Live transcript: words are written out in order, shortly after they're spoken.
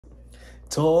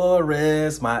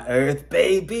Taurus, my earth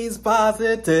babies,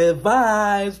 positive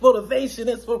vibes, motivation,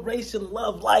 inspiration,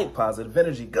 love, light, positive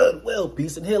energy, goodwill,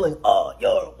 peace, and healing all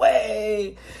your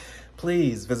way.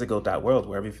 Please visit GHOAT.WORLD,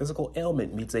 where every physical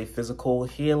ailment meets a physical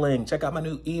healing. Check out my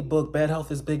new ebook, Bad Health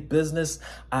is Big Business.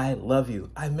 I love you.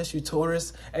 I miss you,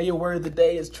 Taurus. And your word of the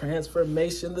day is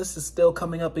transformation. This is still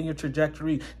coming up in your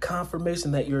trajectory. Confirmation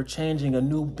that you're changing, a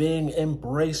new being.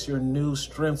 Embrace your new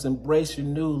strengths. Embrace your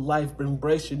new life.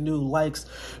 Embrace your new likes.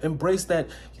 Embrace that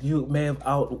you may have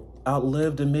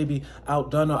outlived and maybe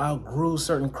outdone or outgrew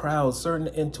certain crowds, certain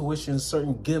intuitions,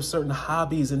 certain gifts, certain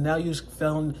hobbies, and now you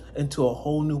fell into a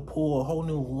whole new pool, a whole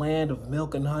new land of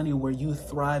milk and honey where you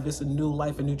thrive. It's a new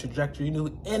life, a new trajectory, new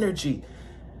energy.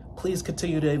 Please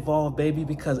continue to evolve, baby,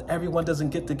 because everyone doesn't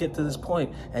get to this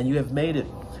point, and you have made it.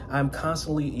 I'm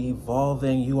constantly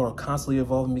evolving. You are constantly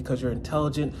evolving because you're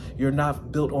intelligent. You're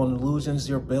not built on illusions.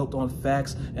 You're built on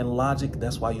facts and logic.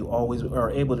 That's why you always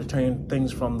are able to turn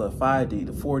things from the 5D,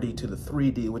 the 4D to the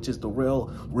 3D, which is the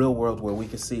real world where we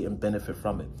can see and benefit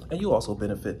from it. And you also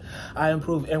benefit. I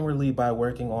improve inwardly by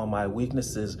working on my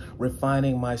weaknesses,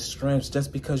 refining my strengths.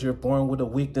 Just because you're born with a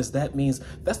weakness, that means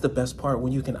that's the best part,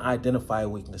 when you can identify a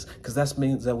weakness, because that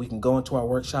means that we can go into our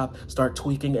workshop, start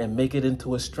tweaking, and make it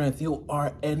into a strength. You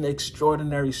are an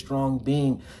extraordinary strong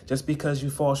being. Just because you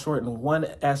fall short in one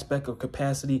aspect of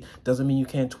capacity doesn't mean you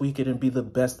can't tweak it and be the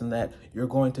best in that. You're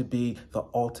going to be the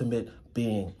ultimate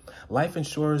being. Life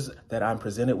ensures that I'm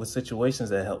presented with situations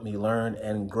that help me learn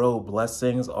and grow.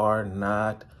 Blessings are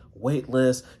not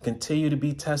weightless. Continue to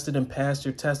be tested and pass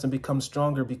your test and become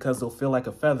stronger, because they'll feel like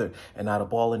a feather and not a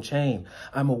ball and chain.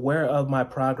 I'm aware of my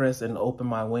progress and open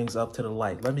my wings up to the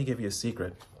light. Let me give you a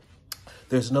secret.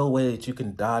 There's no way that you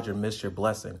can dodge or miss your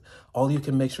blessing. All you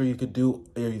can make sure you could do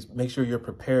is make sure you're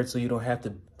prepared, so you don't have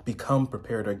to become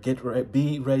prepared, or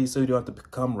be ready so you don't have to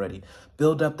become ready.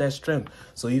 Build up that strength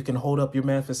so you can hold up your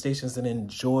manifestations and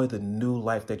enjoy the new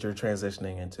life that you're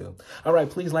transitioning into. All right,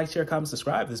 please like, share, comment,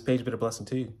 subscribe. This page has been a blessing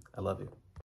to you. I love you.